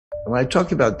When I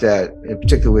talk about debt, in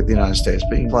particular with the United States,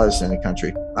 but you can apply this to any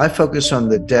country, I focus on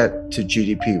the debt to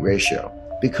GDP ratio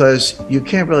because you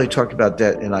can't really talk about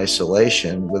debt in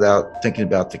isolation without thinking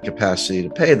about the capacity to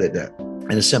pay the debt.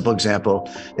 In a simple example,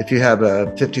 if you have a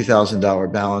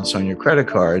 $50,000 balance on your credit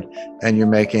card and you're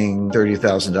making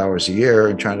 $30,000 a year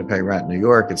and trying to pay rent in New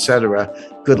York, et cetera,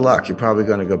 good luck. You're probably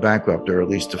going to go bankrupt or at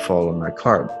least default on that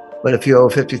card. But if you owe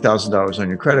 $50,000 on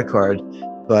your credit card,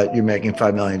 but you're making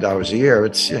 $5 million a year,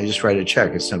 it's, you just write a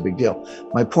check. It's no big deal.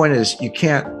 My point is you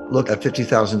can't look at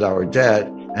 $50,000 debt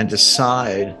and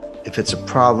decide if it's a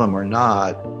problem or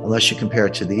not unless you compare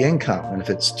it to the income. And if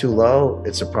it's too low,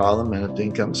 it's a problem. And if the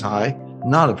income's high,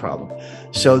 not a problem.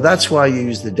 So that's why you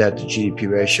use the debt to GDP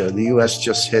ratio. The US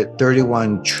just hit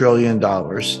 $31 trillion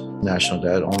national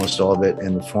debt, almost all of it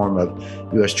in the form of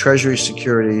US Treasury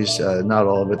securities. Not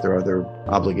all of it, there are other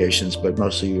obligations, but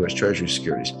mostly US Treasury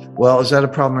securities. Well, is that a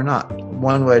problem or not?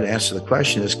 One way to answer the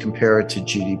question is compare it to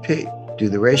GDP, do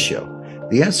the ratio.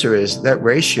 The answer is that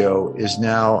ratio is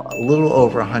now a little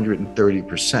over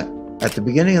 130%. At the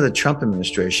beginning of the Trump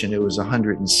administration, it was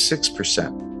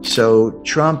 106%. So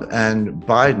Trump and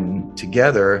Biden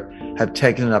together have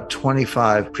taken it up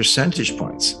 25 percentage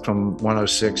points from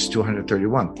 106 to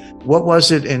 131. What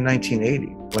was it in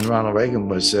 1980 when Ronald Reagan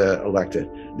was elected?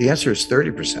 The answer is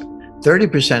 30%.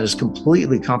 30% is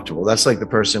completely comfortable. That's like the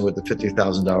person with the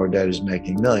 $50,000 debt who's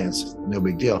making millions. No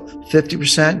big deal.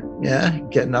 50%, yeah,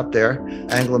 getting up there.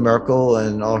 Angela Merkel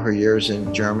and all her years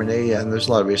in Germany, and there's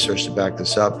a lot of research to back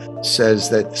this up, says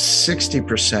that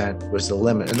 60% was the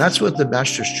limit. And that's what the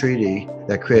Maastricht Treaty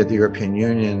that created the European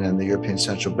Union and the European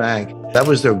Central Bank, that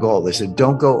was their goal. They said,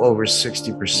 don't go over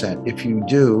 60%. If you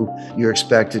do, you're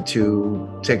expected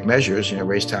to take measures,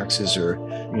 raise taxes or,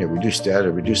 reduce debt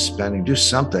or reduce spending, do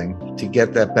something to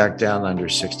get that back down under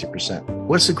 60%.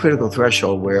 What's the critical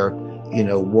threshold where,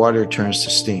 water turns to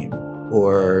steam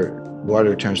or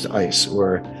water turns to ice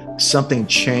or something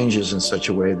changes in such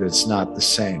a way that it's not the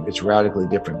same? It's radically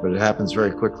different, but it happens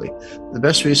very quickly. The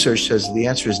best research says the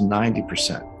answer is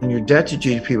 90%. When your debt to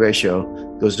GDP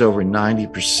ratio goes over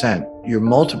 90%, your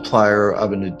multiplier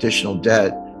of an additional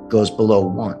debt goes below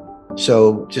 1.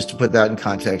 So just to put that in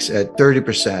context, at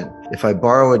 30%, if I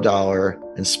borrow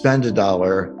 $1 and spend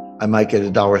 $1, I might get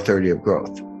 $1.30 of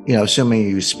growth. Assuming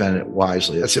you spend it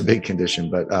wisely. That's a big condition,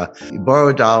 but you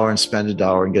borrow $1 and spend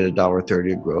 $1 and get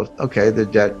 $1.30 of growth. Okay, the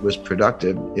debt was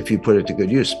productive if you put it to good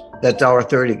use. That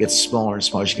 $1.30 gets smaller and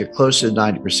smaller. As you get closer to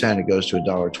 90%, it goes to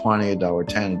 $1.20,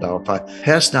 $1.10, $1.05.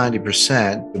 Past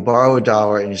 90%, you borrow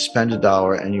 $1 and you spend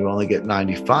 $1 and you only get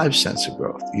 95 cents of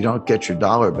growth. You don't get your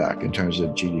dollar back in terms of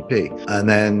GDP. And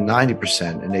then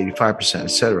 90% and 85%, et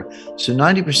cetera. So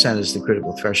 90% is the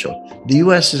critical threshold. The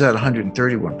US is at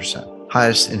 131%.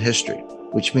 Highest in history,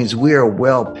 which means we are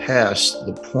well past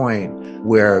the point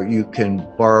where you can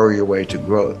borrow your way to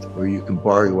growth, where you can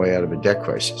borrow your way out of a debt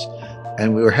crisis.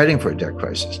 And we were heading for a debt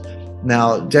crisis.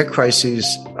 Now, debt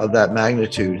crises of that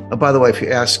magnitude, by the way, if you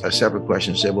ask a separate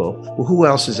question, say, well, who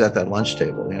else is at that lunch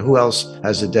table? Who else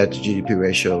has a debt to GDP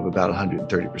ratio of about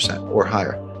 130% or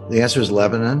higher? The answer is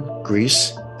Lebanon,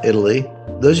 Greece, Italy.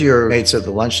 Those are your mates at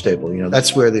the lunch table.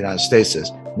 That's where the United States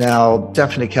is. Now,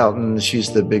 Stephanie Kelton, she's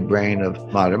the big brain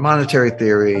of modern monetary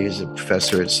theory. She's a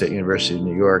professor at State University of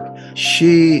New York.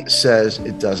 She says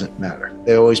it doesn't matter.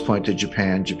 They always point to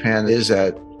Japan. Japan is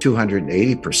at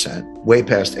 280%, way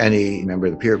past any member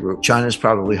of the peer group. China's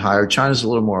probably higher. China's a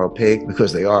little more opaque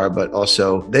because they are, but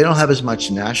also they don't have as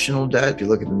much national debt. If you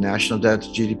look at the national debt to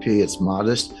GDP, it's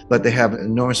modest, but they have an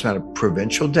enormous amount of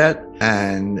provincial debt,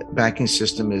 and banking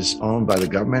system is owned by the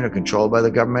government or controlled by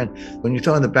the government. When you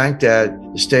throw in the bank debt,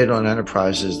 the state-owned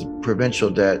enterprises, the provincial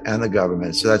debt, and the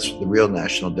government, so that's the real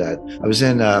national debt. I was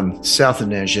in south of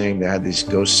Nanjing. They had these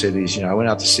ghost cities. I went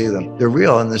out to see them. They're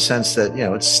real in the sense that,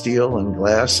 it's steel and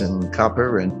glass and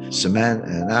copper and cement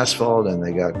and asphalt, and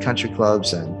they got country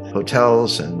clubs and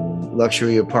hotels and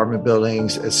luxury apartment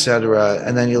buildings, etc.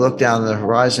 And then you look down the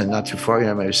horizon, not too far,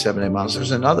 maybe 7, 8 miles,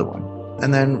 there's another one.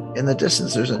 And then in the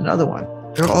distance, there's another one.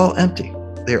 They're all empty.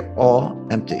 They're all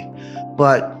empty.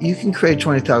 But you can create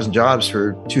 20,000 jobs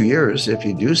for 2 years if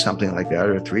you do something like that,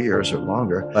 or 3 years or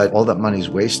longer, but all that money's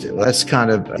wasted. That's kind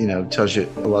of, tells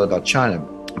you a lot about China.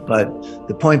 But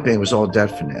the point being, it was all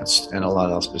debt financed and a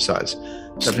lot else besides.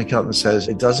 Stephanie Kelton says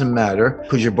it doesn't matter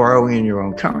because you're borrowing in your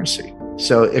own currency.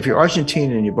 So if you're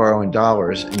Argentine and you borrow in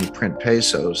dollars and you print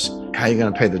pesos, how are you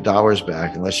going to pay the dollars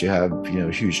back unless you have,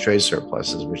 huge trade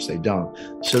surpluses, which they don't.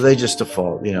 So they just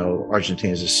default.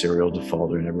 Argentina is a serial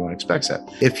defaulter and everyone expects that.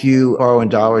 If you borrow in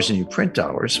dollars and you print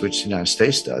dollars, which the United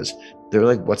States does, they're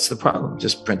like, what's the problem?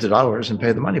 Just print the dollars and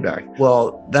pay the money back.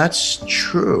 Well, that's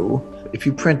true If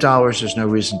you print dollars, there's no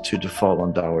reason to default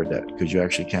on dollar debt because you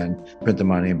actually can print the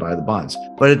money and buy the bonds.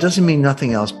 But it doesn't mean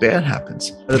nothing else bad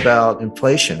happens. What about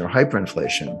inflation or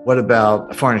hyperinflation? What about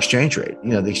a foreign exchange rate?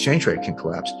 The exchange rate can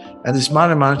collapse. And these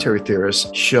modern monetary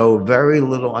theorists show very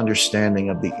little understanding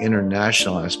of the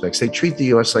international aspects. They treat the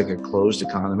US like a closed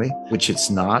economy, which it's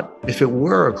not. If it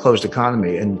were a closed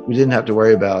economy and we didn't have to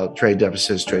worry about trade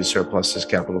deficits, trade surpluses,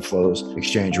 capital flows,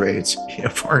 exchange rates,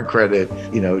 foreign credit,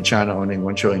 China owning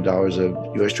 $1 trillion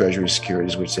of US Treasury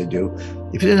securities, which they do.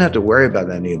 If you didn't have to worry about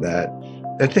any of that,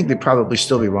 I think they'd probably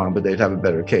still be wrong, but they'd have a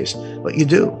better case. But you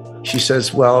do. She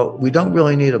says, well, we don't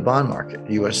really need a bond market,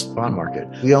 US bond market.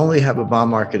 We only have a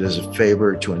bond market as a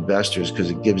favor to investors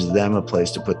because it gives them a place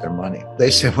to put their money.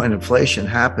 They say when inflation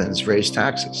happens, raise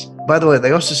taxes. By the way,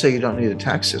 they also say you don't need a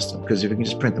tax system because if you can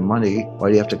just print the money, why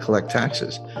do you have to collect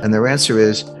taxes? And their answer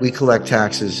is, we collect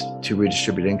taxes to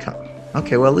redistribute income.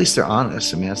 Okay, well, at least they're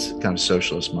honest. I mean, that's kind of a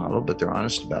socialist model, but they're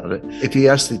honest about it. If you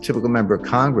ask the typical member of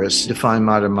Congress to define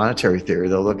modern monetary theory,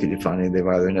 they'll look at you funny. They've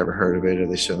either never heard of it or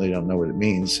they certainly don't know what it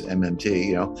means,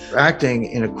 MMT, They're acting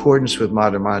in accordance with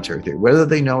modern monetary theory. Whether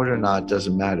they know it or not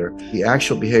doesn't matter. The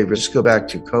actual behavior, just go back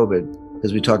to COVID,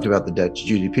 because we talked about the debt to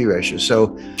GDP ratio.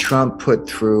 So Trump put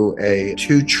through a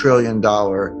 $2 trillion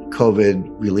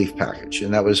COVID relief package.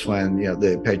 And that was when,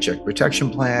 the Paycheck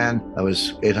Protection Plan, that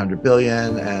was $800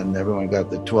 billion, and everyone got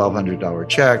the $1,200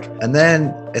 check. And then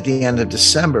at the end of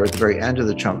December, at the very end of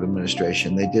the Trump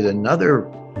administration, they did another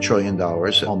 $1 trillion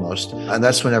almost. And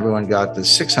that's when everyone got the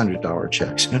 $600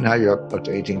 checks. And now you're up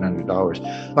to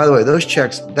 $1,800. By the way, those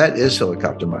checks, that is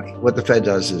helicopter money. What the Fed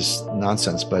does is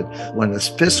nonsense. But when it's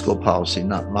fiscal policy,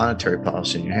 not monetary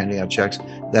policy, and you're handing out checks,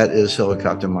 that is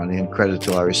helicopter money. And credit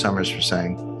to Larry Summers for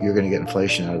saying, you're going to get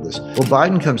inflation out of this. Well,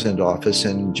 Biden comes into office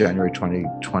in January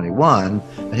 2021,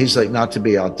 and he's like, not to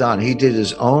be outdone. He did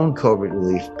his own COVID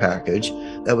relief package.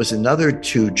 That was another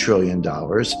 $2 trillion.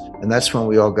 And that's when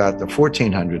we all got the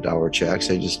 $1,400 checks.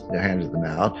 They just handed them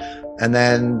out. And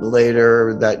then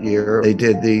later that year, they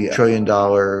did the $1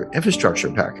 trillion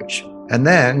infrastructure package. And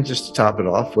then, just to top it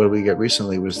off, what we get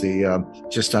recently was the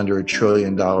just under $1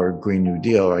 trillion Green New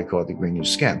Deal, I call it the Green New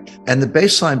Scam. And the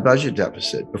baseline budget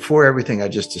deficit, before everything I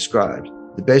just described,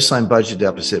 the baseline budget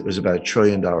deficit was about $1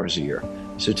 trillion a year.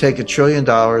 So take $1 trillion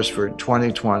for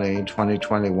 2020,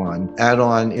 2021, add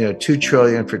on, $2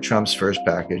 trillion for Trump's first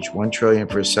package, $1 trillion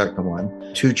for his second one,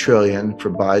 $2 trillion for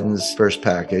Biden's first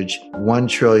package, $1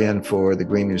 trillion for the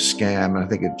Green New Scam, and I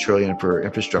think $1 trillion for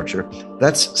infrastructure.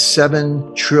 That's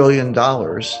 $7 trillion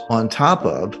on top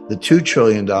of the $2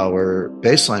 trillion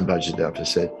baseline budget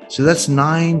deficit. So that's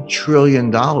 $9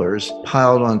 trillion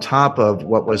piled on top of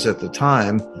what was at the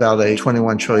time about a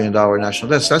 $21 trillion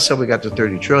national debt. So that's how we got to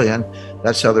 30 trillion.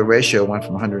 That's how the ratio went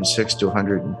from 106 to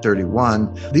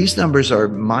 131. These numbers are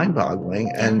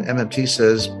mind-boggling, and MMT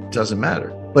says it doesn't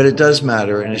matter. But it does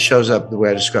matter, and it shows up the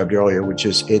way I described earlier, which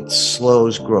is it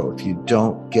slows growth. You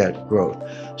don't get growth.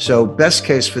 So best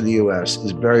case for the U.S.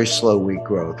 is very slow, weak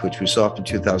growth, which we saw from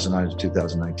 2009 to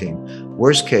 2019.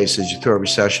 Worst case is you throw a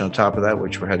recession on top of that,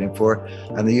 which we're heading for,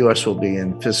 and the U.S. will be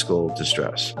in fiscal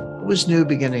distress. What was new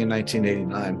beginning in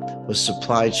 1989 was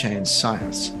supply chain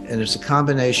science. And it's a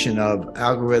combination of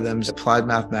algorithms, applied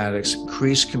mathematics,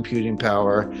 increased computing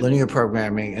power, linear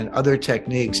programming, and other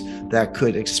techniques that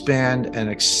could expand and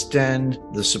extend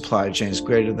the supply chains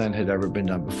greater than had ever been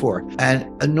done before.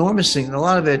 And enormous thing, a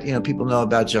lot of it, people know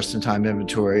about just-in-time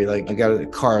inventory. Like I got a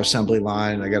car assembly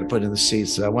line, I got to put in the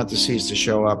seats. I want the seats to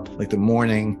show up like the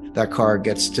morning that car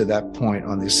gets to that point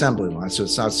on the assembly line. So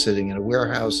it's not sitting in a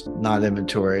warehouse, not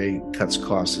inventory, cuts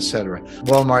costs, etc.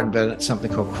 Walmart invented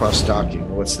something called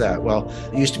cross-docking. What's that? Well,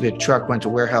 it used to be a truck went to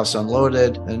warehouse,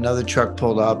 unloaded, and another truck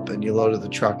pulled up and you loaded the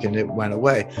truck and it went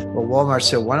away. Well, Walmart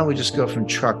said, why don't we just go from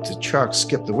truck to truck,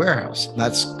 skip the warehouse? And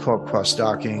that's called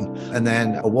cross-docking. And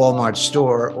then a Walmart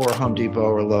store or Home Depot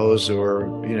or Lowe's or,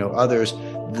 others,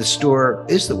 the store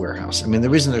is the warehouse. I mean, the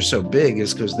reason they're so big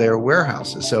is because they're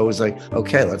warehouses. So it was like,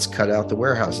 okay, let's cut out the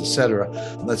warehouse, etc.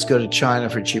 Let's go to China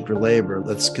for cheaper labor.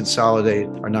 Let's consolidate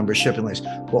our number of shipping lanes.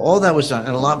 Well, all that was done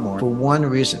and a lot more for one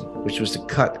reason, which was to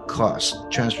cut costs,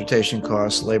 transportation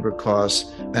costs, labor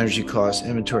costs, energy costs,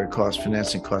 inventory costs,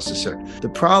 financing costs, etc. The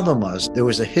problem was there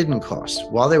was a hidden cost.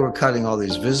 While they were cutting all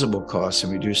these visible costs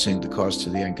and reducing the cost to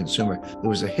the end consumer, there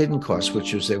was a hidden cost,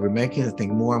 which was they were making the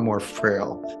thing more and more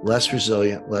frail, less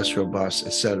resilient, less robust,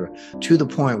 etc., to the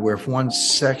point where if one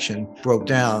section broke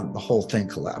down, the whole thing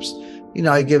collapsed.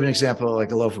 I give an example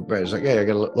like a loaf of bread. It's like, hey, I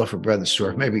got a loaf of bread in the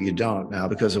store. Maybe you don't now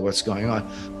because of what's going on.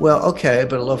 Well, okay,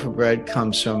 but a loaf of bread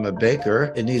comes from a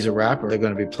baker. It needs a wrapper. They're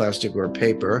going to be plastic or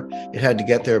paper. It had to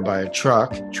get there by a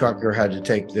truck. Trucker had to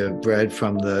take the bread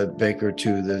from the baker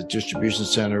to the distribution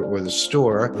center or the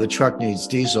store. The truck needs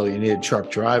diesel. You need a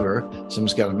truck driver.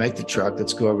 Someone's got to make the truck.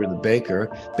 Let's go over to the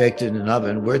baker. Baked it in an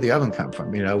oven. Where'd the oven come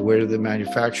from? Where did the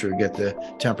manufacturer get the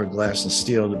tempered glass and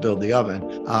steel to build the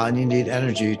oven? And you need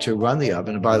energy to run the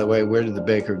oven. And by the way, where did the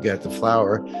baker get the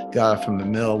flour? Got it from a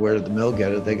mill. Where did the mill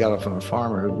get it? They got it from a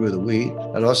farmer who grew the wheat.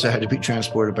 It also had to be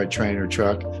transported by train or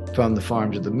truck from the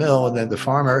farm to the mill. And then the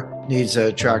farmer needs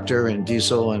a tractor and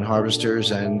diesel and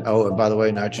harvesters and by the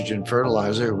way, nitrogen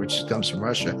fertilizer, which comes from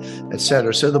Russia, et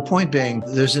cetera. So the point being,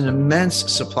 there's an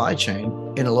immense supply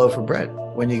chain in a loaf of bread.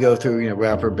 When you go through,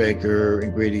 wrapper, baker,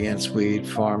 ingredients, wheat,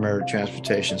 farmer,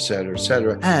 transportation, et cetera, et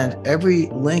cetera. And every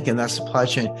link in that supply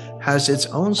chain has its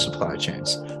own supply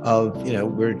chains of,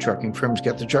 where trucking firms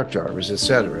get the truck drivers, et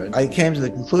cetera. I came to the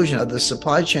conclusion that the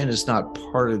supply chain is not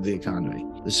part of the economy.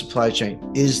 The supply chain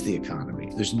is the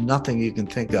economy. There's nothing you can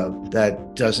think of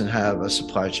that doesn't have a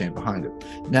supply chain behind it.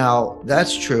 Now,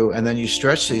 that's true. And then you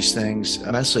stretch these things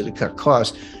immensely to cut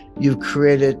costs. You've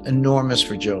created enormous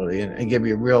fragility. And give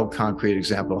you a real concrete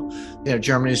example.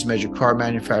 Germany's a major car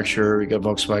manufacturer. You got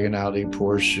Volkswagen, Audi,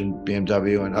 Porsche, and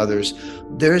BMW, and others.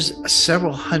 There's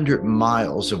several hundred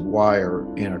miles of wire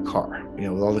in a car,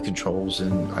 with all the controls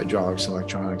and hydraulics,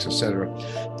 electronics, et cetera.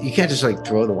 You can't just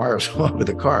throw the wires all over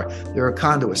the car. There are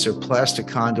conduits. There are plastic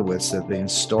conduits that they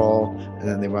install, and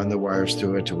then they run the wires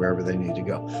through it to wherever they need to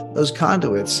go. Those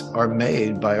conduits are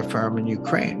made by a firm in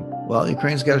Ukraine. Well,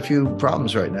 Ukraine's got a few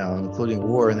problems right now, including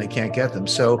war, and they can't get them.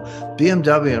 So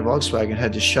BMW and Volkswagen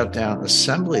had to shut down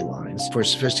assembly lines for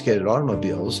sophisticated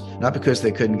automobiles, not because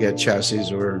they couldn't get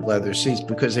chassis or leather seats,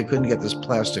 because they couldn't get this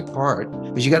plastic part,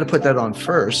 because you got to put that on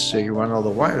first, so you run all the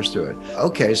wires through it.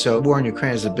 Okay, so war in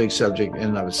Ukraine is a big subject in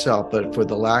and of itself, but for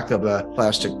the lack of a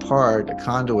plastic part, a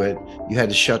conduit, you had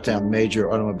to shut down major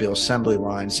automobile assembly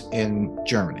lines in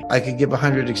Germany. I could give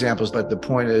 100 examples, but the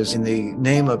point is, in the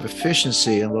name of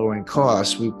efficiency and lowering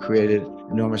costs, we've created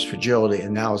enormous fragility,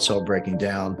 and now it's all breaking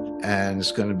down, and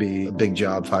it's going to be a big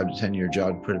job, 5 to 10 year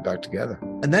job to put it back together.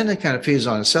 And then it kind of feeds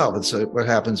on itself. It's what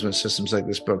happens when systems like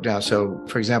this broke down. So,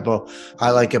 for example, I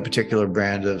like a particular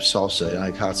brand of salsa. I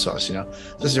like hot sauce.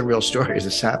 This is a real story.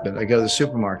 This happened. I go to the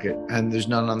supermarket and there's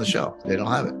none on the shelf. They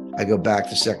don't have it. I go back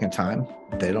the second time.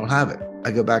 They don't have it. I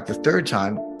go back the third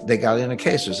time. They got it in a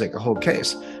case. There's like a whole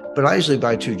case. But I usually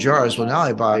buy 2 jars. Well, now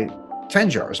I buy 10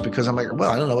 jars because I'm like,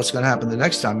 well, I don't know what's going to happen the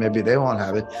next time. Maybe they won't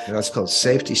have it. And that's called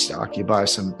safety stock. You buy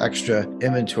some extra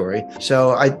inventory.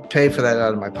 So I pay for that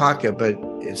out of my pocket, but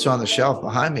it's on the shelf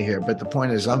behind me here. But the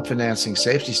point is, I'm financing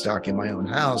safety stock in my own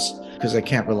house because I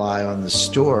can't rely on the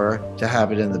store to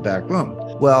have it in the back room.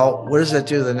 Well, what does that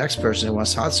do to the next person who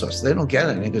wants hot sauce? They don't get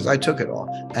anything because I took it all.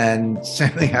 And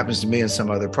same thing happens to me in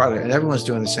some other product. And everyone's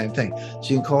doing the same thing.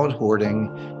 So you can call it hoarding.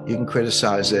 You can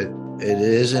criticize it. It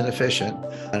is inefficient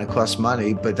and it costs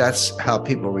money, but that's how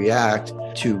people react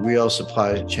to real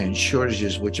supply chain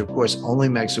shortages, which of course only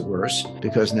makes it worse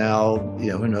because now,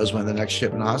 who knows when the next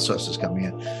shipment of hot sauce is coming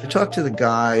in. I talked to the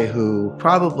guy who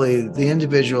probably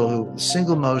the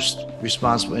single most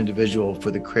responsible individual for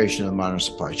the creation of the modern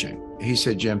supply chain. He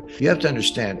said, Jim, you have to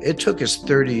understand, it took us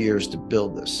 30 years to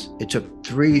build this. It took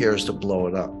 3 years to blow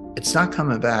it up. It's not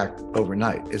coming back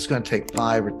overnight. It's going to take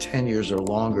 5 or 10 years or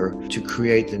longer to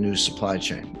create the new supply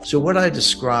chain. So what I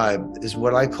describe is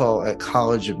what I call a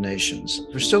college of nations.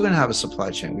 We're still going to have a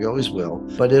supply chain. We always will,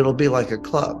 but it'll be like a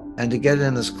club. And to get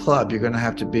in this club, you're going to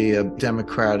have to be a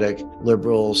democratic,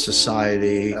 liberal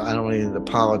society. I don't mean the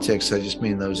politics. I just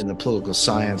mean those in the political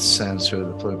science sense or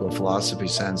the political philosophy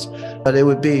sense. But it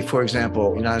would be, for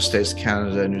example, United States,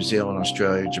 Canada, New Zealand,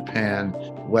 Australia, Japan,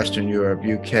 Western Europe,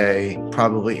 UK,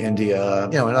 probably India,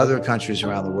 and other countries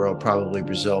around the world, probably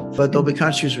Brazil. But there'll be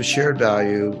countries with shared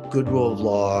value, good rule of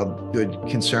law, good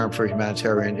concern for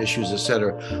humanitarian issues, et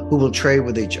cetera, who will trade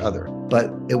with each other.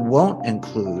 But it won't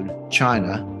include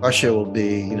China. Russia will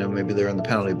be, maybe they're in the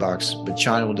penalty box, but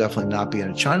China will definitely not be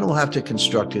in it. China will have to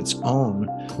construct its own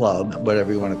club,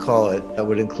 whatever you want to call it. That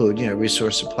would include,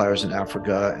 resource suppliers in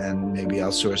Africa and maybe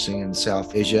outsourcing in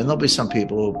South Asia. And there'll be some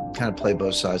people who kind of play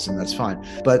both sides, and that's fine.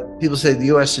 But people say the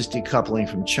U.S. is decoupling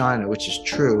from China, which is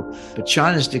true, but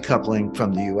China is decoupling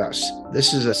from the U.S.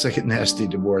 This is a second nasty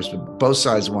divorce, but both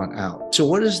sides want out. So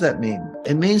what does that mean?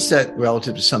 It means that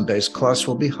relative to some base, costs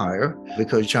will be higher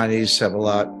because Chinese have a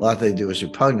lot they do is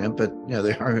repugnant, but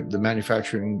they are the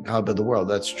manufacturing hub of the world.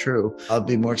 That's true. It'll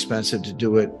be more expensive to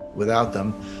do it without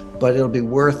them, but it'll be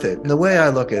worth it. And the way I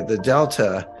look at it, the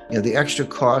delta The extra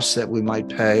costs that we might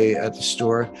pay at the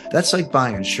store, that's like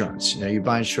buying insurance. You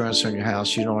buy insurance on your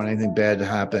house, you don't want anything bad to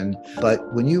happen.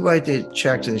 But when you write the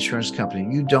check to the insurance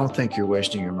company, you don't think you're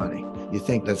wasting your money. You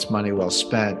think that's money well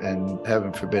spent, and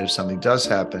heaven forbid if something does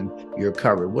happen, you're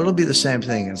covered. Well, it'll be the same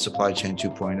thing in supply chain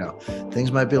 2.0.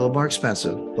 Things might be a little more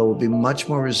expensive, but will be much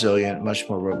more resilient, much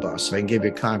more robust. I can give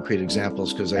you concrete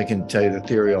examples because I can tell you the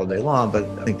theory all day long, but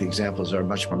I think the examples are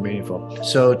much more meaningful.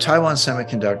 So Taiwan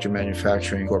Semiconductor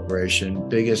Manufacturing Corporation,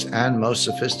 biggest and most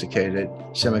sophisticated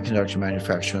semiconductor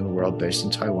manufacturer in the world, based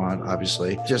in Taiwan,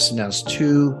 obviously, just announced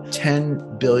two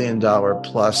 $10 billion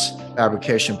plus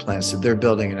fabrication plants that they're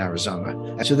building in Arizona.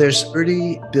 And so there's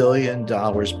 $30 billion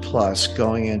plus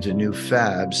going into new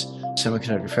fabs,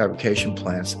 semiconductor fabrication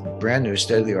plants, brand new,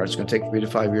 state of the art. It's going to take 3 to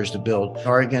 5 years to build in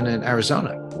Oregon and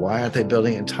Arizona. Why aren't they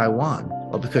building in Taiwan?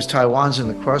 Well, because Taiwan's in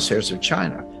the crosshairs of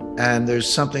China. And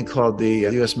there's something called the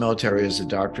US military has a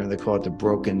doctrine, they call it the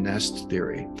broken nest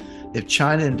theory. If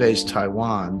China invades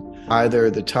Taiwan,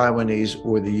 either the Taiwanese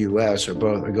or the US or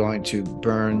both are going to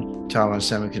burn Taiwan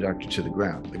Semiconductor to the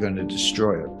ground. They're going to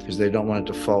destroy it because they don't want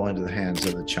it to fall into the hands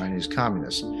of the Chinese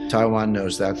communists. Taiwan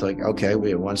knows that. They're like, okay,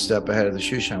 we are one step ahead of the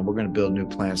shoe shine. We're going to build new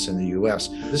plants in the US.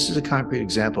 This is a concrete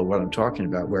example of what I'm talking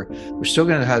about, where we're still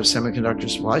going to have semiconductor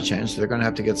supply chains. They're going to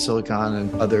have to get silicon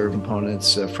and other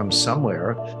components from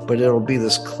somewhere, but it'll be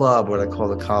this club, what I call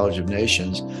the College of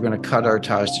Nations. We're going to cut our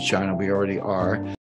ties to China. We already are.